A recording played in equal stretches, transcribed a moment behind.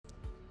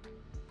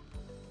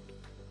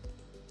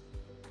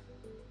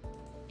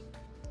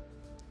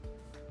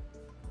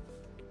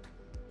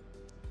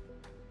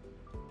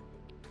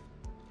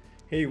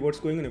Hey, what's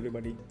going on,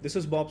 everybody? This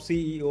is Bob,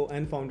 CEO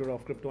and founder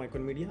of Crypto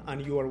Icon Media,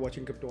 and you are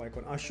watching Crypto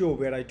Icon, a show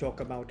where I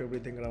talk about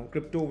everything around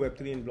crypto,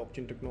 Web3, and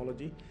blockchain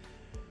technology.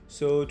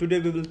 So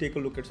today we will take a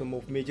look at some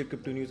of major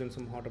crypto news and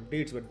some hot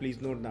updates. But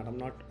please note that I'm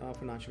not a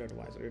financial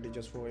advisor; it is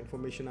just for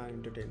information and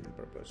entertainment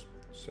purpose.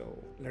 So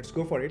let's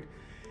go for it.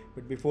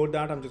 But before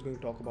that, I'm just going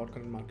to talk about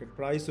current market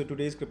price. So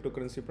today's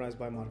cryptocurrency price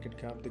by market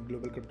cap, the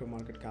global crypto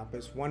market cap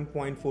is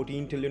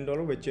 $1.14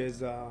 trillion, which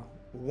is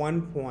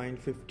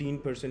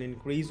 1.15%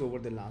 increase over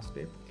the last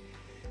day.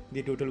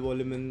 The total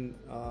volume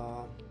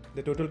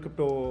the total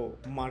crypto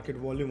market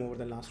volume over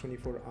the last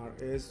 24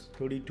 hours is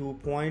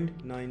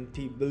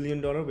 $32.90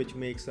 billion, which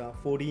makes a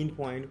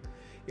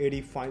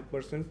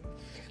 14.85%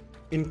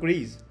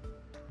 increase.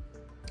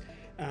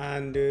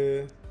 And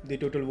the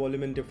total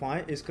volume in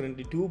DeFi is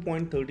currently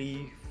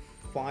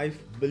 $2.35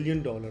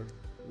 billion,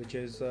 which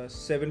is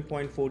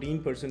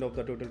 7.14% of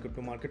the total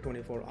crypto market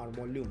 24-hour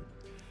volume.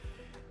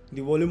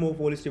 The volume of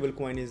all stable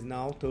coin is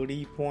now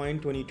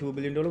 $30.22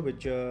 billion,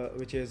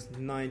 which is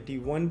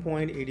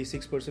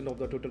 91.86% of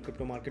the total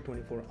crypto market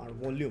 24-hour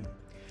volume.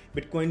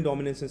 Bitcoin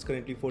dominance is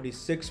currently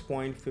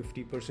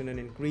 46.50%, an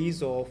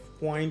increase of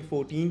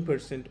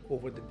 0.14%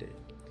 over the day.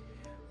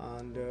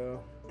 And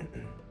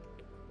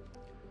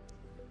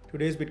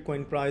today's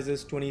Bitcoin price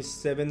is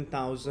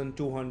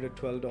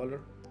 $27,212.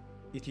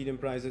 Ethereum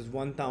price is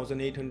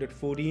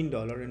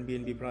 $1,814, and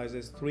BNB price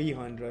is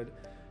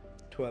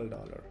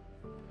 $312.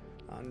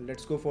 And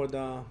let's go for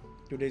the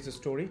today's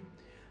story.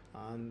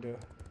 And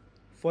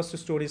first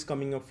story is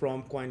coming up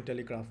from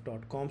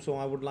cointelegraph.com. So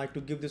I would like to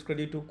give this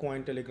credit to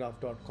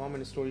cointelegraph.com,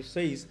 and the story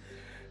says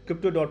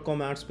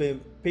crypto.com adds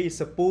pay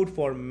support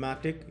for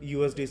Matic,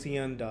 USDC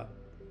and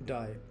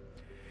DAI.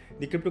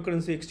 The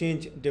cryptocurrency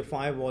exchange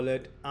DeFi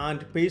wallet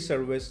and pay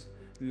service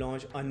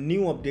launched a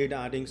new update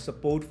adding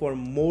support for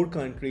more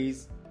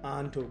countries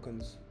and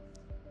tokens.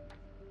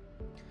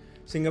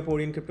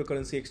 Singaporean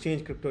cryptocurrency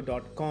exchange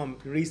Crypto.com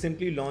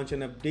recently launched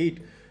an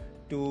update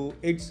to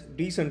its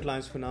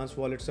decentralized finance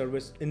wallet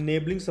service,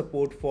 enabling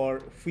support for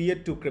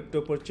fiat to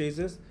crypto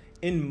purchases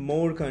in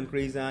more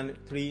countries and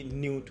 3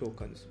 new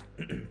tokens.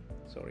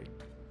 Sorry.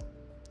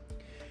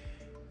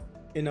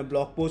 In a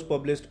blog post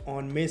published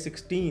on May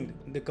 16th,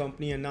 the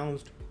company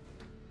announced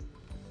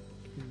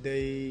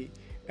the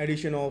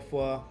addition of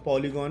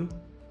Polygon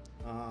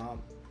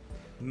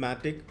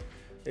Matic.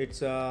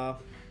 It's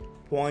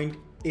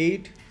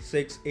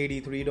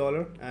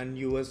 $0.8683 and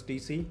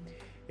USDC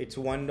it's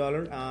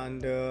 $1,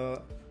 and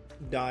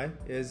DAI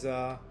is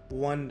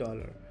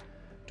 $1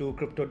 to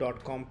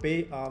Crypto.com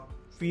pay a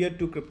fiat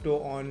to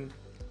crypto on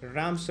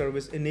RAM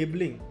service,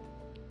 enabling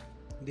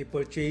the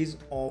purchase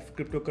of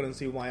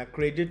cryptocurrency via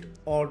credit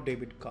or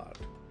debit card.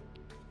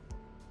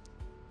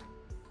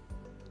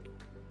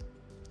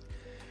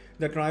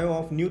 The trio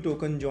of new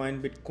token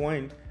joined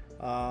Bitcoin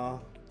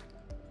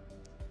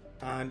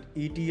and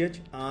ETH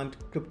and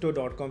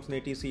Crypto.com's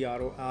native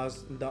CRO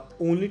as the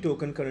only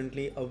token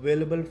currently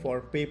available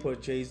for pay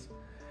purchase.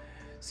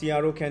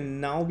 CRO can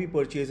now be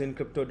purchased in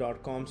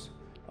Crypto.com's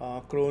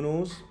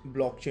Chronos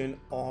blockchain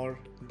or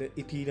the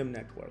Ethereum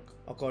network.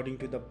 According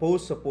to the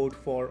post, support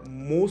for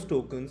most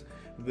tokens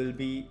will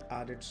be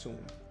added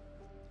soon.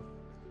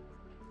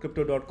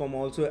 Crypto.com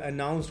also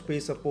announced pay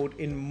support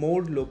in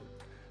more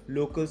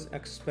locals,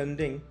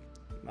 expanding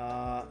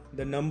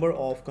the number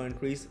of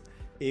countries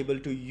able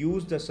to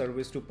use the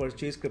service to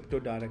purchase crypto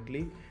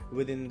directly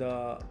within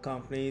the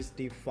company's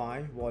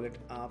DeFi wallet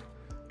app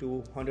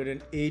to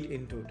 108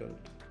 in total.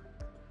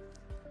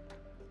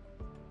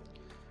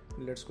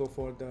 Let's go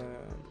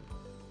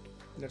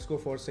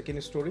for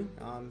second story,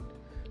 and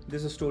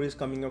this story is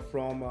coming up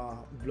from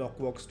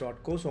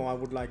blockworks.co. So I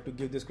would like to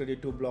give this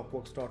credit to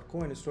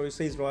blockworks.co, and the story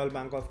says Royal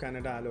Bank of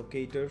Canada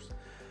allocators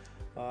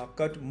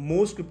cut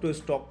most crypto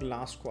stock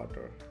last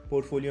quarter.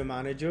 Portfolio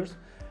managers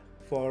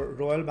for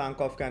Royal Bank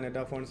of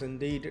Canada funds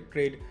indeed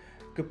trade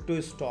crypto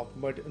stock,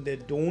 but they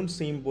don't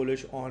seem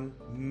bullish on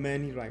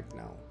many right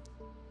now.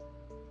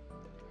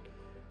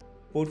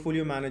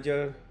 Portfolio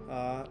manager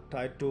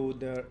tied to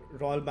the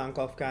Royal Bank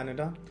of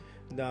Canada,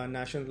 the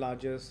nation's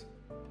largest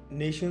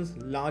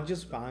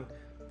bank,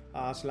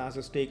 slashed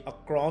a stake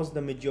across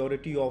the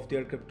majority of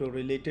their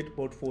crypto-related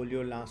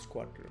portfolio last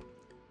quarter.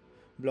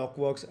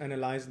 Blockworks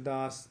analyzed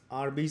the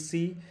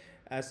RBC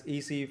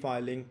SEC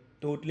filing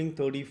totaling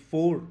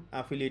 34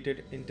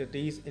 affiliated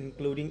entities,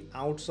 including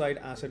outside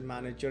asset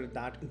managers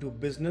that do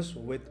business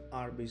with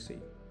RBC,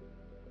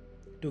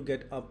 to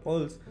get a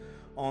pulse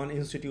on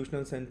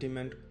institutional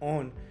sentiment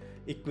on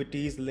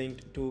equities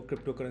linked to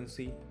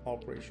cryptocurrency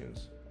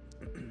operations.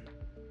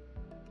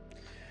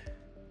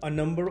 A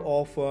number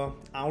of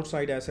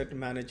outside asset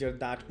managers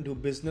that do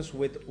business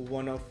with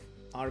one of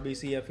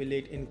RBC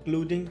affiliate,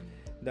 including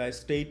the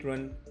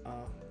state-run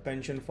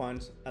pension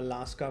funds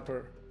Alaska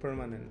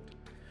Permanent,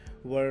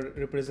 were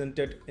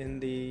represented in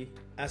the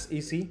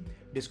SEC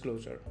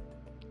disclosure.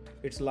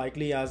 It's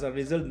likely as a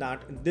result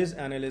that this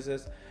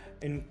analysis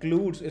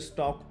includes a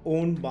stock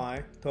owned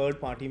by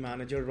third-party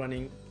manager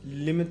running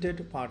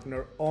limited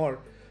partner or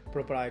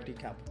proprietary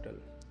capital.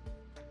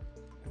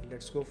 And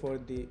let's go for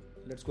the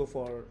let's go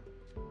for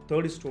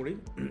third story.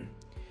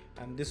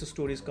 And this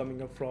story is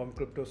coming up from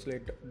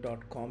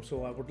cryptoslate.com.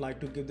 So I would like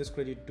to give this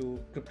credit to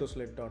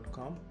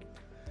cryptoslate.com.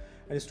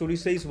 And the story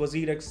says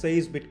WRX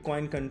says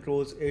Bitcoin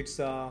controls its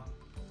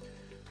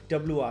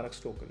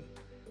WRX token.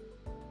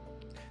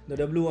 The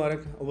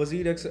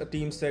WRX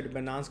team said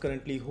Binance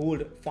currently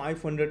hold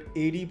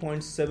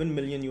 580.7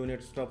 million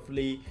units,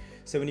 roughly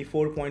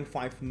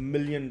 $74.5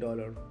 million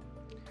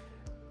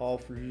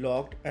of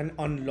locked and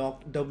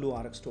unlocked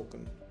WRX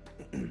token.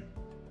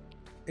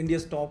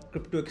 India's top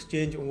crypto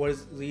exchange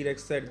WRX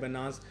said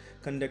Binance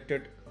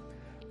conducted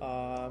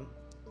the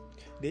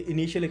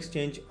initial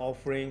exchange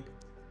offering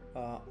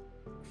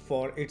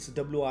for its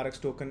WRX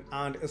token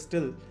and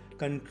still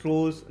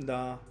controls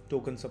the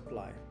token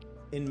supply.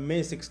 In May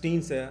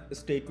 16th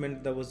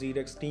statement, the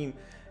WRX team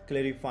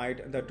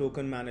clarified the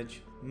token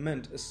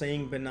management,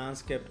 saying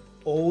Binance kept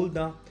all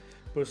the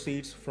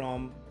proceeds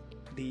from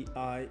the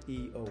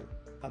IEO,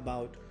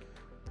 about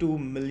 $2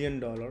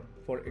 million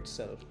for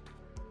itself.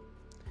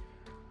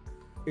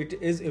 It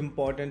is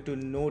important to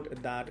note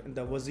that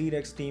the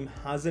WRX team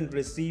hasn't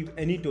received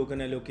any token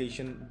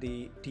allocation,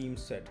 the team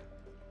said.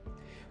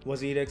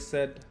 WRX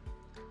said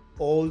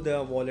all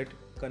the wallet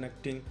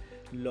connecting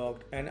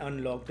locked and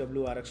unlocked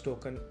WRX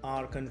token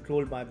are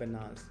controlled by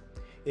Binance.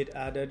 It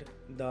added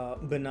the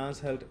Binance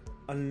held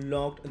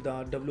unlocked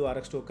the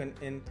WRX token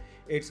in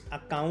its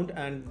account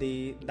and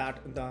that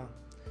the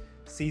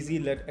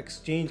CZ-led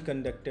exchange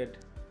conducted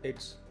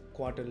its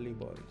quarterly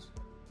burns.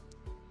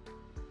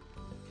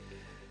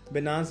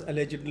 Binance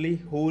allegedly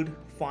hold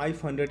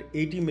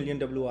 580 million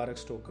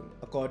WRX token.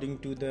 According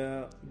to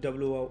the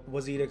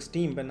WRX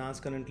team,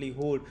 Binance currently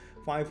hold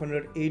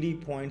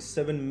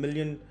 580.7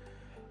 million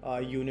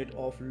unit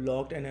of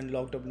locked and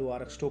unlocked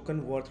WRX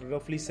token worth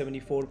roughly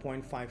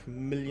 $74.5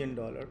 million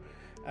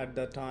at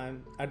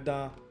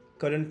the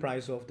current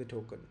price of the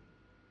token.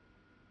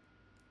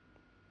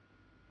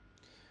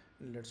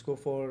 Let's go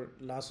for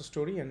last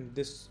story, and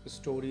this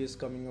story is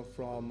coming up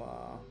from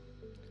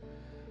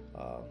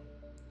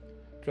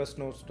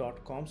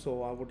trustnotes.com.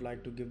 So I would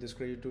like to give this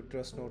credit to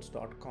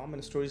trustnotes.com,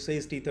 and the story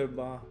says Tether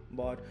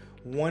bought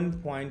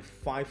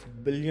 $1.5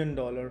 billion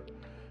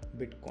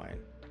Bitcoin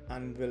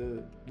and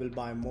will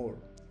buy more.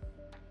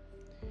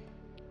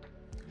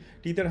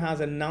 Tether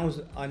has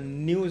announced a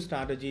new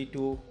strategy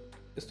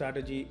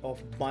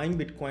of buying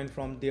Bitcoin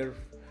from their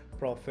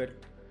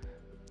profit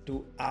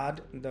to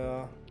add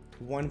the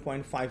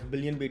 1.5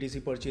 billion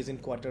BTC purchase in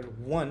quarter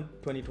 1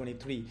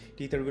 2023.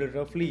 Tether will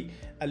roughly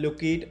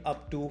allocate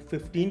up to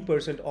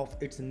 15% of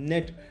its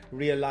net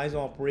realized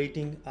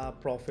operating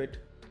profit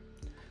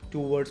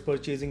towards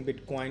purchasing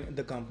Bitcoin,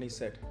 the company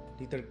said.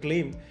 Tether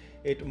claimed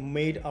it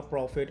made a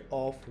profit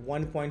of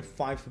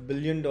 $1.5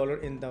 billion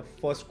in the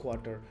first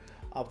quarter,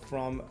 up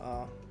from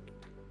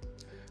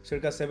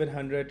circa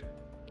 $700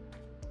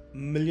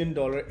 million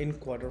in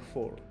quarter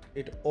 4.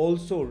 It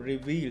also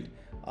revealed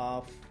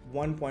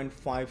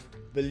 $1.5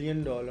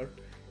 billion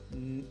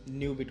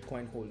new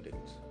Bitcoin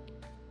holdings.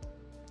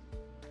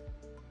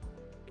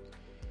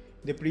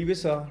 The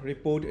previous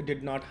report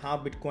did not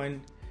have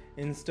Bitcoin.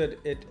 Instead,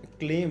 it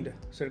claimed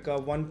circa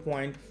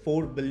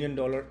 $1.4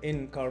 billion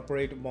in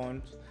corporate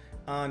bonds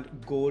and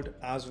gold,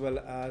 as well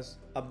as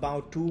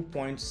about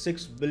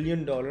 $2.6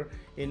 billion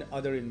in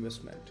other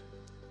investment.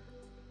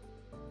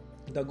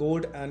 The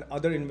gold and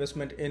other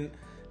investment in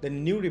the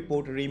new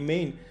report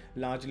remain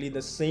largely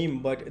the same,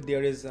 but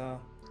there is a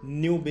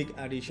new big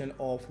addition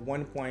of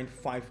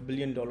 $1.5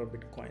 billion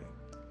Bitcoin.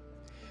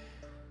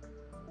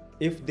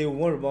 If they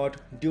were bought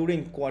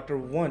during quarter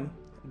 1,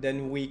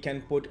 then we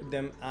can put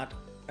them at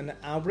an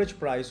average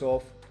price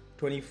of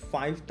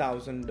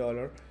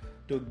 $25,000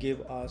 to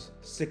give us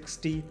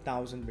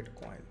 60,000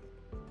 Bitcoin.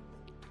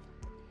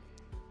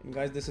 And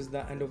guys, this is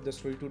the end of the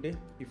story today.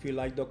 If you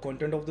like the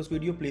content of this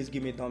video, please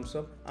give me a thumbs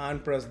up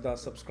and press the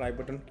subscribe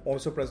button.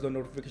 Also press the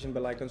notification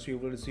bell icon so you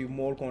will receive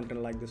more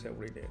content like this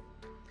every day.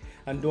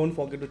 And don't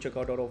forget to check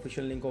out our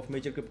official link of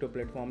major crypto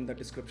platform in the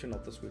description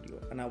of this video.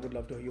 And I would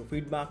love to hear your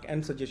feedback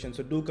and suggestions,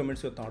 so do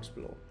comment your thoughts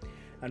below.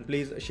 And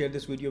please share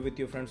this video with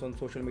your friends on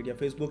social media,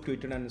 Facebook,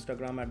 Twitter and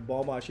Instagram at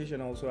Bob Ashish,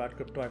 and also at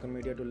Crypto Icon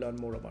Media to learn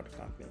more about the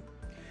company.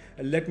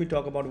 And let me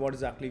talk about what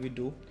exactly we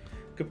do.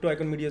 Crypto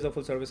Icon Media is a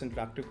full service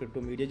interactive crypto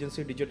media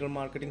agency, digital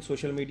marketing,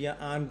 social media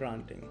and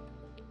branding.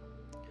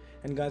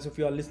 And guys, if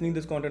you are listening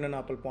this content on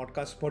Apple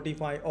Podcasts,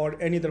 Spotify or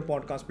any other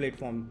podcast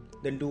platform,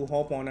 then do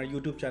hop on our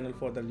YouTube channel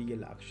for the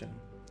real action.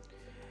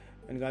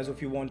 And guys,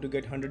 if you want to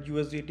get 100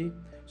 USDT,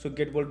 so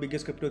get world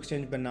biggest crypto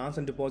exchange Binance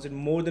and deposit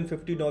more than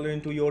 $50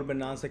 into your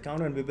Binance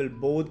account, and we will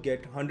both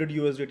get 100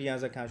 USDT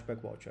as a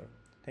cashback voucher.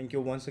 Thank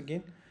you once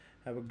again.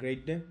 Have a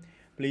great day.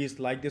 Please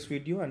like this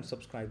video and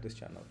subscribe this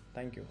channel.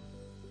 Thank you.